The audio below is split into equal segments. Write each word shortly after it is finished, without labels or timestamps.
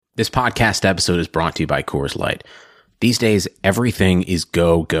This podcast episode is brought to you by Coors Light. These days, everything is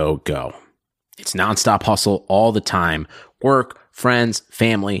go, go, go. It's nonstop hustle all the time. Work, friends,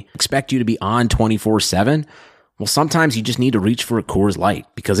 family expect you to be on 24/7. Well, sometimes you just need to reach for a Coors Light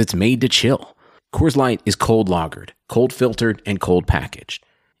because it's made to chill. Coors Light is cold lagered, cold filtered, and cold packaged.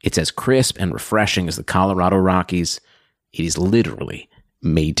 It's as crisp and refreshing as the Colorado Rockies. It is literally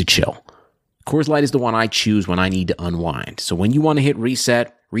made to chill. Coors Light is the one I choose when I need to unwind. So when you want to hit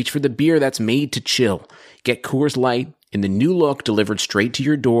reset, reach for the beer that's made to chill. Get Coors Light in the new look delivered straight to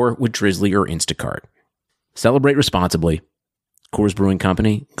your door with Drizzly or Instacart. Celebrate responsibly. Coors Brewing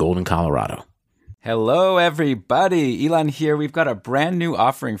Company, Golden, Colorado. Hello, everybody. Elon here. We've got a brand new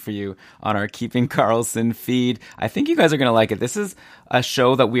offering for you on our Keeping Karlsson feed. I think you guys are going to like it. This is a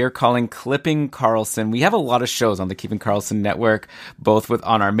show that we are calling Clipping Karlsson. We have a lot of shows on the Keeping Karlsson network, both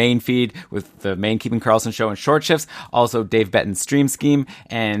on our main feed with the main Keeping Karlsson show and Short Shifts, also Dave Betton's Stream Scheme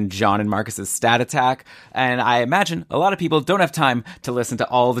and John and Marcus's Stat Attack. And I imagine a lot of people don't have time to listen to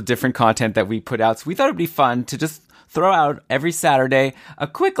all the different content that we put out. So we thought it'd be fun to just throw out every Saturday a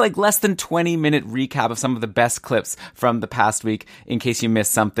quick, less than 20-minute recap of some of the best clips from the past week in case you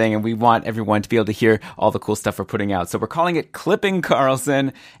missed something. And we want everyone to be able to hear all the cool stuff we're putting out. So we're calling it Clipping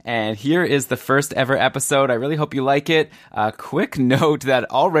Karlsson. And here is the first ever episode. I really hope you like it. A quick note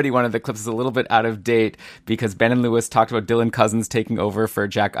that already one of the clips is a little bit out of date because Ben and Lewis talked about Dylan Cousins taking over for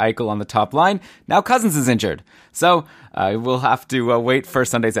Jack Eichel on the top line. Now Cousins is injured. So we'll have to wait for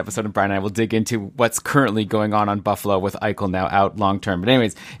Sunday's episode, and Brian and I will dig into what's currently going on Buffalo with Eichel now out long term. But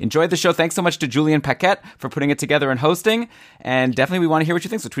anyways, enjoy the show. Thanks so much to Julian Paquette for putting it together and hosting. And definitely we want to hear what you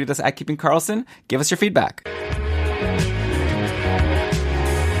think. So tweet us at Keeping Karlsson. Give us your feedback.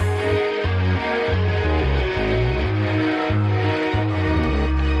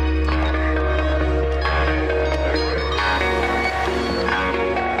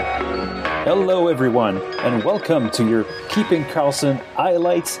 Hello everyone, and welcome to your Keeping Karlsson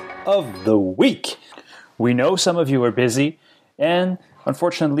highlights of the week. We know some of you are busy and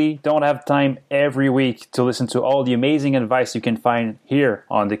unfortunately don't have time every week to listen to all the amazing advice you can find here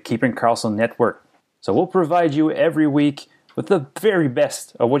on the Keeping Karlsson network. So we'll provide you every week with the very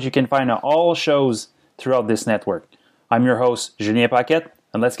best of what you can find on all shows throughout this network. I'm your host, Julien Paquette,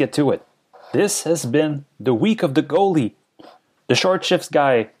 and let's get to it. This has been the week of the goalie. The Short Shifts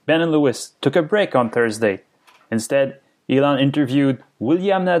guy, Ben and Lewis, took a break on Thursday. Instead, Elon interviewed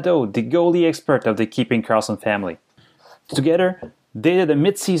William Nadeau, the goalie expert of the Keeping Karlsson family. Together, they did a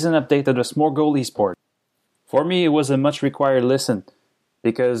mid-season update of the Small Goalie Sport. For me, it was a much-required listen,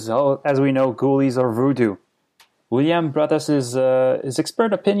 because, as we know, goalies are voodoo. William brought us his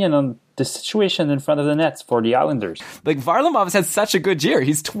expert opinion on the situation in front of the nets for the Islanders. Varlamov's had such a good year.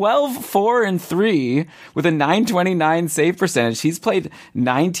 He's 12-4-3 with a .929 save percentage. He's played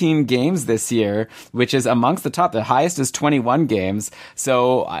 19 games this year, which is amongst the top. The highest is 21 games.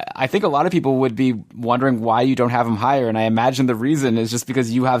 So I think a lot of people would be wondering why you don't have him higher. And I imagine the reason is just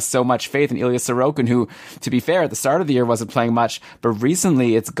because you have so much faith in Ilya Sorokin, who, to be fair, at the start of the year wasn't playing much. But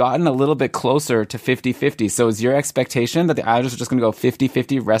recently it's gotten a little bit closer to 50-50. So is your expectation that the Islanders are just going to go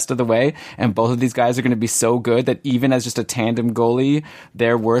 50-50 rest of the way, and both of these guys are going to be so good that even as just a tandem goalie,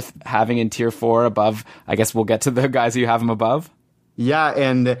 they're worth having in tier 4 above? I guess we'll get to the guys who you have them above. Yeah,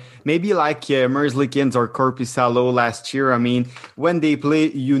 and maybe like Merzlikins or Korpisalo last year. I mean, when they play,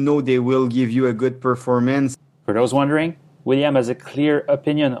 they will give you a good performance. For those wondering, William has a clear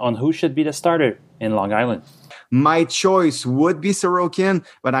opinion on who should be the starter in Long Island. My choice would be Sorokin,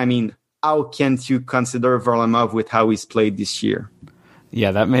 but I mean, how can't you consider Varlamov with how he's played this year?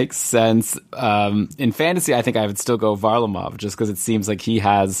 Yeah, that makes sense. In fantasy, I think I would still go Varlamov just because it seems like he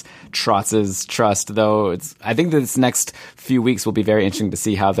has Trotz's trust, though I think this next few weeks will be very interesting to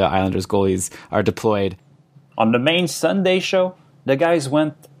see how the Islanders goalies are deployed. On the main Sunday show, the guys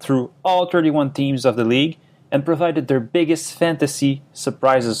went through all 31 teams of the league and provided their biggest fantasy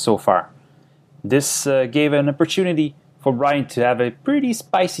surprises so far. This gave an opportunity for Brian to have a pretty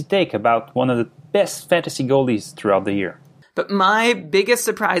spicy take about one of the best fantasy goalies throughout the year. But my biggest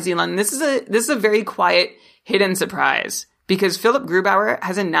surprise, Elon, this is a very quiet, hidden surprise. Because Philip Grubauer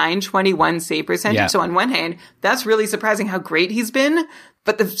has a .921 save percentage. Yeah. So on one hand, that's really surprising how great he's been.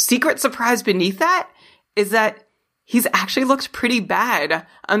 But the secret surprise beneath that is that he's actually looked pretty bad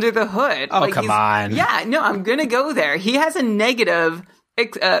under the hood. Oh, come on. Yeah, no, I'm going to go there. He has a negative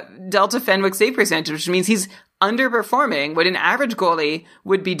Delta Fenwick save percentage, which means he's underperforming what an average goalie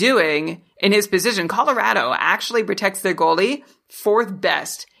would be doing in his position. Colorado actually protects their goalie 4th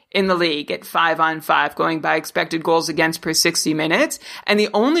best in the league at 5-on-5, going by expected goals against per 60 minutes. And the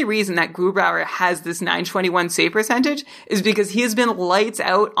only reason that Grubauer has this 921 save percentage is because he has been lights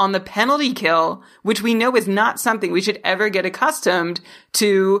out on the penalty kill, which we know is not something we should ever get accustomed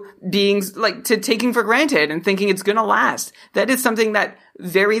to being like, to taking for granted and thinking it's going to last. That is something that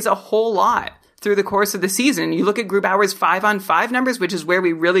varies a whole lot through the course of the season. You look at Grubauer's 5-on-5 numbers, which is where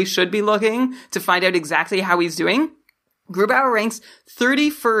we really should be looking to find out exactly how he's doing. Grubauer ranks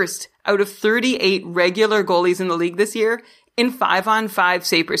 31st out of 38 regular goalies in the league this year in 5-on-5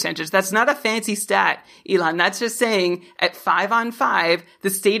 save percentage. That's not a fancy stat, Elon. That's just saying at 5-on-5, the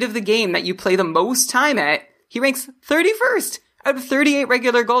state of the game that you play the most time at, he ranks 31st out of 38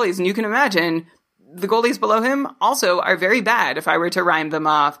 regular goalies. And you can imagine the goalies below him also are very bad if I were to rhyme them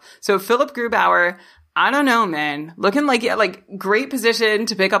off. So Philip Grubauer, I don't know, man. Looking like great position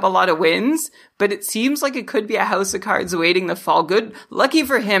to pick up a lot of wins, but it seems like it could be a house of cards waiting to fall. Good. Lucky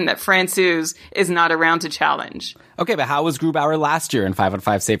for him that Francouz is not around to challenge. Okay, but how was Grubauer last year in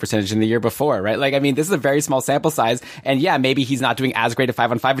 5-on-5 save percentage in the year before, right? Like, I mean, this is a very small sample size, and yeah, maybe he's not doing as great at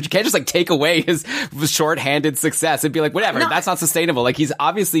 5-on-5, but you can't just like take away his short-handed success and be like, whatever, that's not sustainable. Like, he's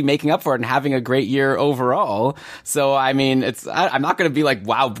obviously making up for it and having a great year overall. So, I mean, I'm not going to be like,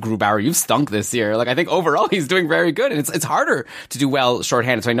 wow, Grubauer, you've stunk this year. Like, I think overall he's doing very good, and it's harder to do well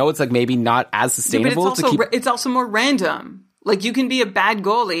short-handed. So I know it's like maybe not as sustainable. Yeah, but it's also more random. Like, you can be a bad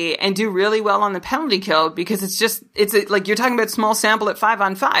goalie and do really well on the penalty kill because like you're talking about small sample at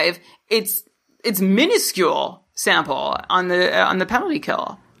 5-on-5. It's minuscule sample on the penalty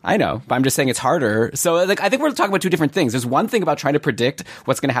kill. I know, but I'm just saying it's harder. So, like, I think we're talking about two different things. There's one thing about trying to predict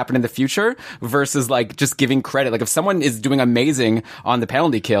what's going to happen in the future versus, like, just giving credit. Like, if someone is doing amazing on the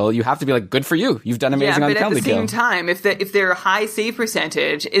penalty kill, you have to be like, good for you. You've done amazing on the penalty kill. Yeah, but at the same time, if their high save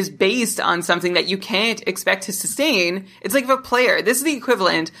percentage is based on something that you can't expect to sustain, it's like if a player, this is the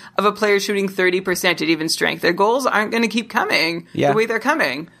equivalent of a player shooting 30% at even strength. Their goals aren't going to keep coming the way they're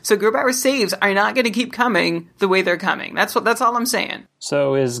coming. So Grubauer's saves are not going to keep coming the way they're coming. That's all I'm saying.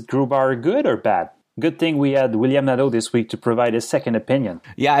 So is Grubauer good or bad? Good thing we had William Nadeau this week to provide a second opinion.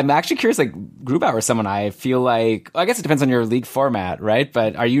 Yeah, I'm actually curious, like, Grubauer is someone I feel like, I guess it depends on your league format, right?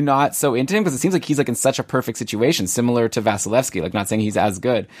 But are you not so into him? Because it seems like he's like in such a perfect situation, similar to Vasilevsky. Like, not saying he's as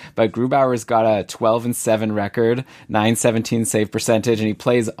good, but Grubauer's got a 12-7 record, 917 save percentage, and he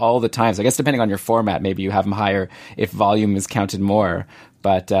plays all the time. So I guess depending on your format, maybe you have him higher if volume is counted more.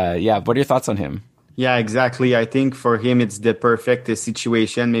 But yeah, what are your thoughts on him? Yeah, exactly. I think for him, it's the perfect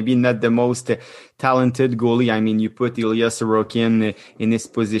situation. Maybe not the most talented goalie. I mean, you put Ilya Sorokin in his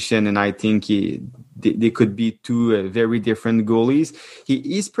position, and I think they could be two very different goalies.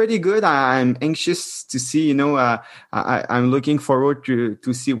 He's pretty good. I'm anxious to see, I'm looking forward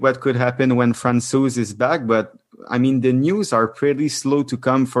to see what could happen when Francouz is back. But I mean, the news are pretty slow to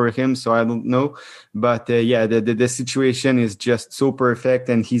come for him, so I don't know. But yeah, the situation is just so perfect,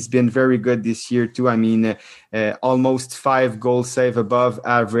 and he's been very good this year too. I mean, almost 5 goal save above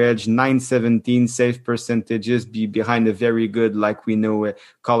average, 917 save percentages behind a very good, like we know,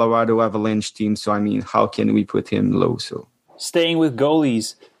 Colorado Avalanche team. So I mean, how can we put him low? So staying with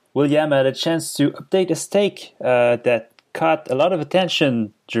goalies, William had a chance to update a stake that caught a lot of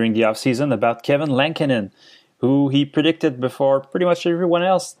attention during the offseason about Kevin Lankinen, who he predicted before pretty much everyone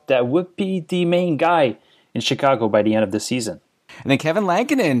else that would be the main guy in Chicago by the end of the season. And then Kevin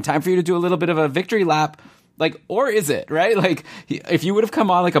Lankinen, time for you to do a little bit of a victory lap. Like, or is it, right? Like, if you would have come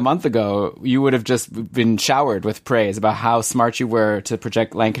on like a month ago, you would have just been showered with praise about how smart you were to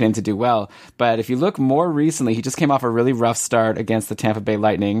project Lankinen to do well. But if you look more recently, he just came off a really rough start against the Tampa Bay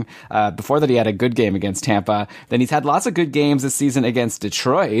Lightning. Before that, he had a good game against Tampa. Then he's had lots of good games this season against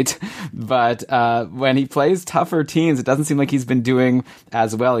Detroit. But when he plays tougher teams, it doesn't seem like he's been doing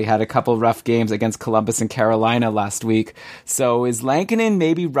as well. He had a couple rough games against Columbus and Carolina last week. So is Lankinen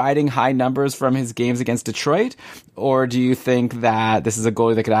maybe riding high numbers from his games against Detroit? Or do you think that this is a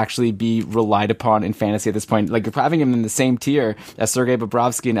goalie that could actually be relied upon in fantasy at this point? Like, you're having him in the same tier as Sergei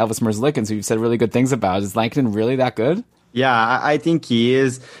Bobrovsky and Elvis Merzlikins, who you've said really good things about. Is Lankinen really that good? Yeah, I think he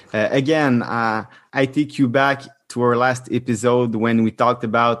is. Again, I take you back to our last episode when we talked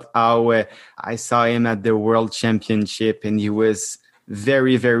about how I saw him at the World Championship, and he was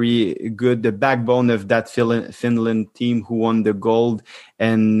very, very good. The backbone of that Finland team who won the gold,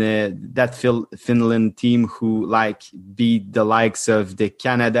 and that Finland team who beat the likes of the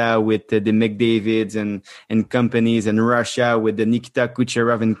Canada with the McDavids and companies, and Russia with the Nikita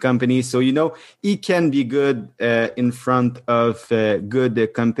Kucherov and company. So, he can be good in front of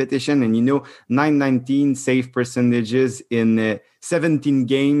good competition. And, 919 save percentages in 17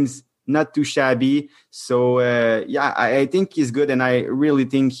 games not too shabby. So, I think he's good, and I really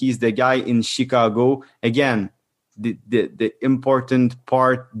think he's the guy in Chicago. Again, the important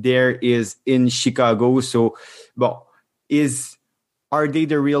part there is in Chicago. So, are they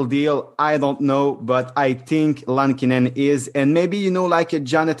the real deal? I don't know, but I think Lankinen is. And maybe, like a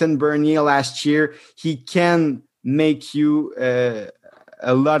Jonathan Bernier last year, he can make you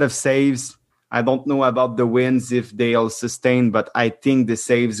a lot of saves. I don't know about the wins if they'll sustain, but I think the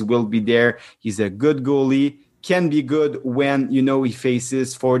saves will be there. He's a good goalie, can be good when, he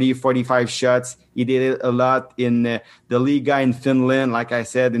faces 40, 45 shots. He did it a lot in the Liga in Finland, like I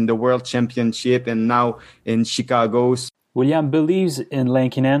said, in the World Championship, and now in Chicago. William believes in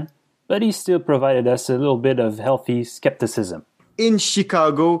Lankinen, but he still provided us a little bit of healthy skepticism. In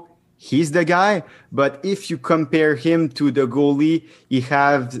Chicago, he's the guy, but if you compare him to the goalie, he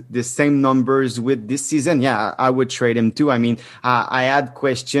have the same numbers with this season. Yeah, I would trade him too. I mean, I had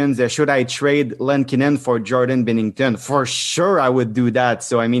questions. Should I trade Lankinen for Jordan Binnington? For sure, I would do that.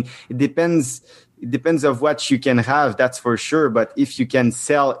 So, I mean, it depends of what you can have, that's for sure. But if you can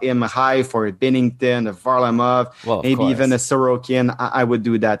sell him high for a Binnington, a Varlamov, maybe even a Sorokin, I would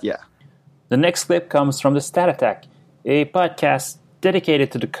do that, yeah. The next clip comes from the Stat Attack, a podcast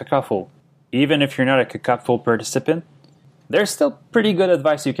dedicated to the Cacupful. Even if you're not a Cacupful participant, there's still pretty good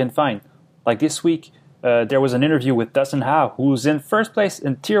advice you can find. Like this week, there was an interview with Dustin Howe, who's in first place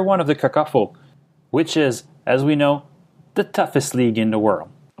in Tier 1 of the Cacupful, which is, as we know, the toughest league in the world.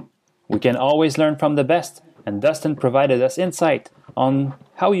 We can always learn from the best, and Dustin provided us insight on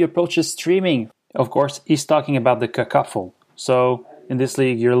how he approaches streaming. Of course, he's talking about the Cacupful. So, in this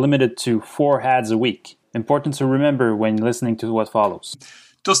league, you're limited to 4 ads a week. Important to remember when listening to what follows.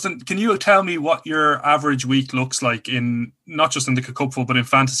 Dustin, can you tell me what your average week looks like in not just in the Cacupful, but in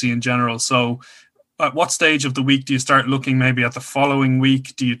fantasy in general? So, at what stage of the week do you start looking maybe at the following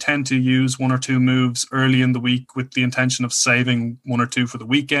week? Do you tend to use 1 or 2 moves early in the week with the intention of saving 1 or 2 for the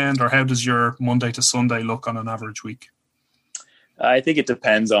weekend? Or how does your Monday to Sunday look on an average week? I think it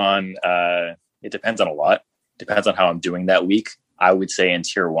depends on a lot. Depends on how I'm doing that week. I would say in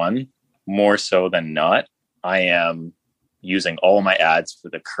Tier 1, more so than not, I am using all my ads for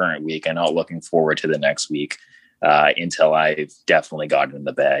the current week and not looking forward to the next week until I've definitely gotten in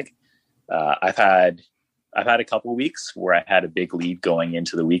the bag. I've had a couple of weeks where I had a big lead going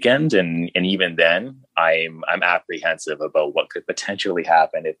into the weekend, and even then, I'm apprehensive about what could potentially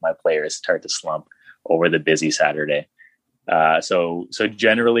happen if my players start to slump over the busy Saturday. So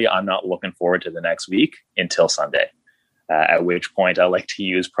generally, I'm not looking forward to the next week until Sunday, at which point I like to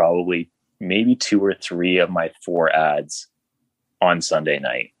use probably maybe 2 or 3 of my 4 ads on Sunday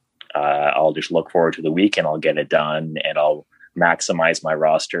night. I'll just look forward to the week and I'll get it done, and I'll maximize my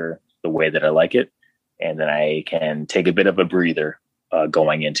roster the way that I like it, and then I can take a bit of a breather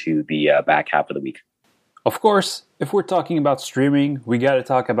going into the back half of the week. Of course, if we're talking about streaming, we got to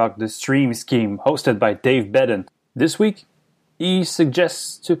talk about the stream scheme hosted by Dave Bedden. This week, he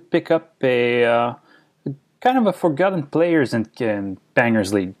suggests to pick up a kind of a forgotten players in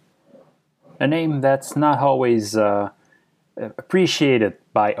Bangers League. A name that's not always appreciated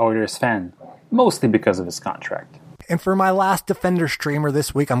by Oilers fans, mostly because of his contract. And for my last Defender streamer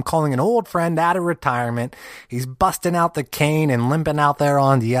this week, I'm calling an old friend out of retirement. He's busting out the cane and limping out there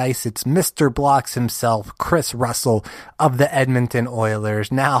on the ice. It's Mr. Blocks himself, Chris Russell of the Edmonton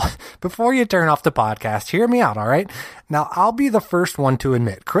Oilers. Now, before you turn off the podcast, hear me out, all right? Now, I'll be the first one to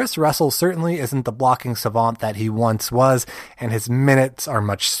admit, Chris Russell certainly isn't the blocking savant that he once was, and his minutes are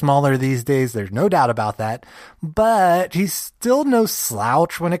much smaller these days. There's no doubt about that. But he's still no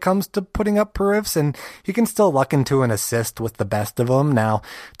slouch when it comes to putting up periffs, and he can still luck into an assist with the best of them. Now,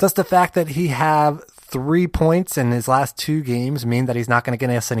 does the fact that he have 3 points in his last 2 games mean that he's not going to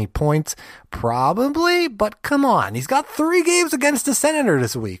get us any points? Probably, but come on. He's got 3 games against the Senator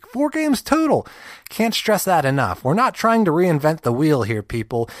this week. 4 games total. Can't stress that enough. We're not trying to reinvent the wheel here,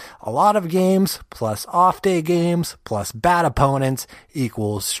 people. A lot of games plus off-day games plus bad opponents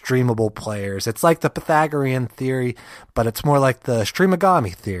equals streamable players. It's like the Pythagorean theory, but it's more like the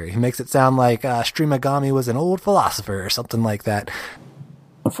Streamagami theory. He makes it sound like Streamagami was an old philosopher or something like that.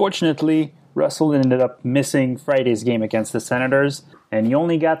 Unfortunately, Russell ended up missing Friday's game against the Senators, and he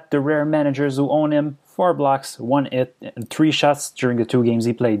only got the rare managers who own him 4 blocks, 1 hit, and 3 shots during the 2 games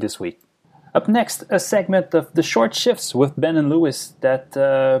he played this week. Up next, a segment of the short shifts with Ben and Lewis that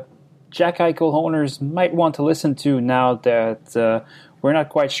Jack Eichel owners might want to listen to now that we're not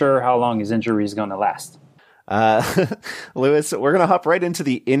quite sure how long his injury is going to last. Lewis, we're going to hop right into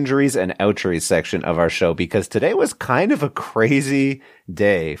the injuries and outjuries section of our show because today was kind of a crazy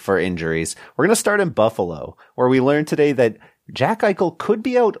day for injuries. We're going to start in Buffalo, where we learned today that Jack Eichel could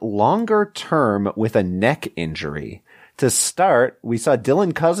be out longer term with a neck injury. To start, we saw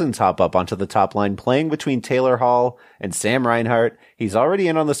Dylan Cousins hop up onto the top line, playing between Taylor Hall and Sam Reinhart. He's already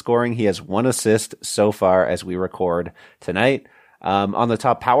in on the scoring. He has 1 assist so far as we record tonight. On the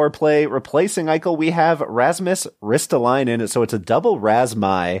top power play, replacing Eichel, we have Rasmus Ristolainen. So it's a double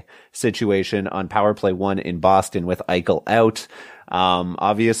Rasmai situation on power play 1 in Boston with Eichel out.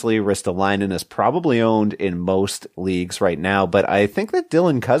 Obviously, Ristolainen is probably owned in most leagues right now, but I think that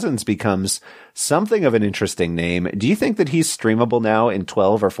Dylan Cousins becomes something of an interesting name. Do you think that he's streamable now in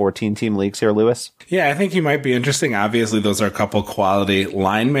 12 or 14 team leagues here, Lewis? Yeah, I think he might be interesting. Obviously, those are a couple quality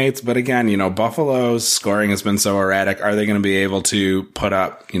line mates, but again, Buffalo's scoring has been so erratic. Are they going to be able to put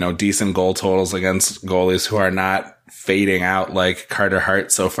up, decent goal totals against goalies who are not fading out like Carter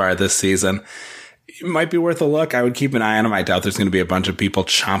Hart so far this season? It might be worth a look. I would keep an eye on him. I doubt there's going to be a bunch of people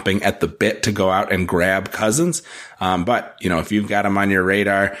chomping at the bit to go out and grab Cousins. But, if you've got him on your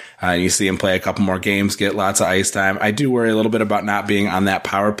radar, and you see him play a couple more games, get lots of ice time, I do worry a little bit about not being on that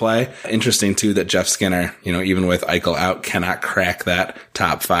power play. Interesting too that Jeff Skinner, even with Eichel out, cannot crack that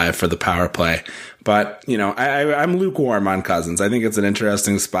top 5 for the power play. But, I'm lukewarm on Cousins. I think it's an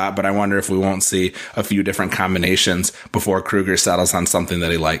interesting spot, but I wonder if we won't see a few different combinations before Kruger settles on something that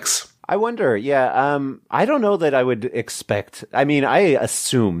he likes. I wonder, yeah. I don't know that I would expect. I mean, I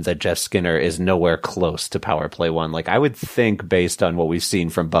assume that Jeff Skinner is nowhere close to power play 1. Like, I would think, based on what we've seen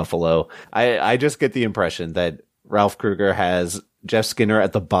from Buffalo, I just get the impression that Ralph Kruger has Jeff Skinner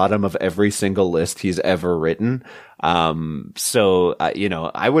at the bottom of every single list he's ever written. So,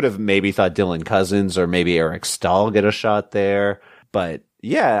 I would have maybe thought Dylan Cousins or maybe Eric Stahl get a shot there. But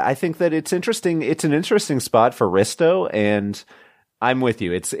yeah, I think that it's interesting. It's an interesting spot for Risto, and I'm with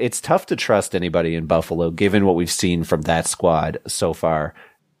you. It's tough to trust anybody in Buffalo, given what we've seen from that squad so far.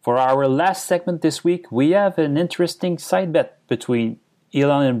 For our last segment this week, we have an interesting side bet between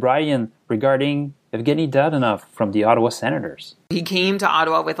Elon and Brian regarding Evgeny Dadonov from the Ottawa Senators. He came to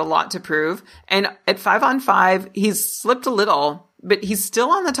Ottawa with a lot to prove, and at 5-on-5, he's slipped a little, but he's still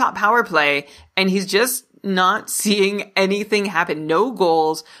on the top power play, and he's just not seeing anything happen. No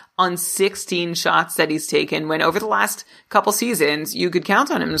goals on 16 shots that he's taken, when over the last couple seasons, you could count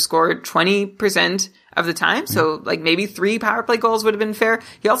on him to score 20% of the time. So maybe 3 power play goals would have been fair.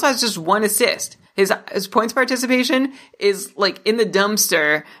 He also has just 1 assist. His points participation is in the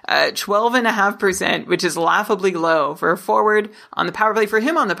dumpster, 12.5%, which is laughably low for a forward on the power play. For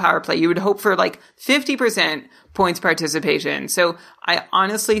him on the power play, you would hope for 50% points participation. So I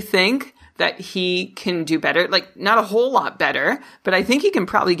honestly think that he can do better, not a whole lot better, but I think he can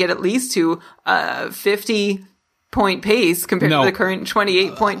probably get at least to 50-point pace compared to the current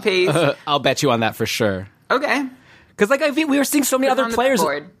 28-point pace. I'll bet you on that for sure. Okay. Because I think we were seeing so many other players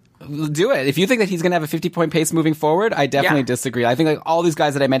do it. If you think that he's going to have a 50-point pace moving forward, I definitely disagree. I think all these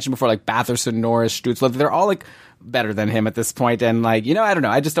guys that I mentioned before, like Batherson, Norris, Stützle, they're all better than him at this point. And I don't know.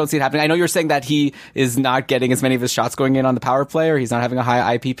 I just don't see it happening. I know you're saying that he is not getting as many of his shots going in on the power play, or he's not having a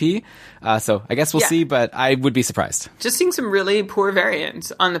high IPP. So I guess we'll see, but I would be surprised. Just seeing some really poor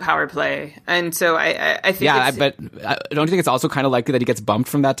variance on the power play. And so I think but don't you think it's also kind of likely that he gets bumped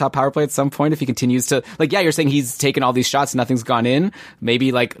from that top power play at some point if he continues to, you're saying he's taken all these shots and nothing's gone in. Maybe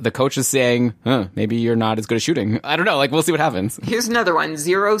the coach is saying, maybe you're not as good at shooting. I don't know. We'll see what happens. Here's another one.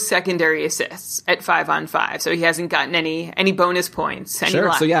 0 secondary assists at 5-on-5. So he hasn't gotten any bonus points.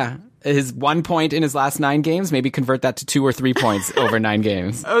 Sure. So his 1 point in his last 9 games, maybe convert that to 2 or 3 points over 9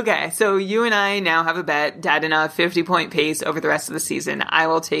 games. Okay. So you and I now have a bet. Dadonov 50-point pace over the rest of the season. I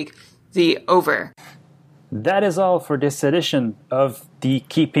will take the over. That is all for this edition of the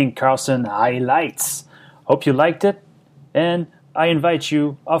Keeping Karlsson highlights. Hope you liked it. And I invite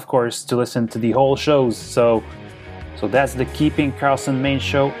you, of course, to listen to the whole shows. So that's the Keeping Karlsson main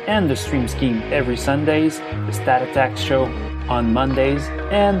show and the Stream Scheme every Sundays, the Stat Attack show on Mondays,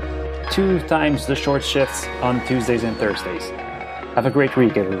 and 2 times the short shifts on Tuesdays and Thursdays. Have a great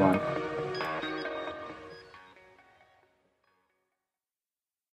week, everyone.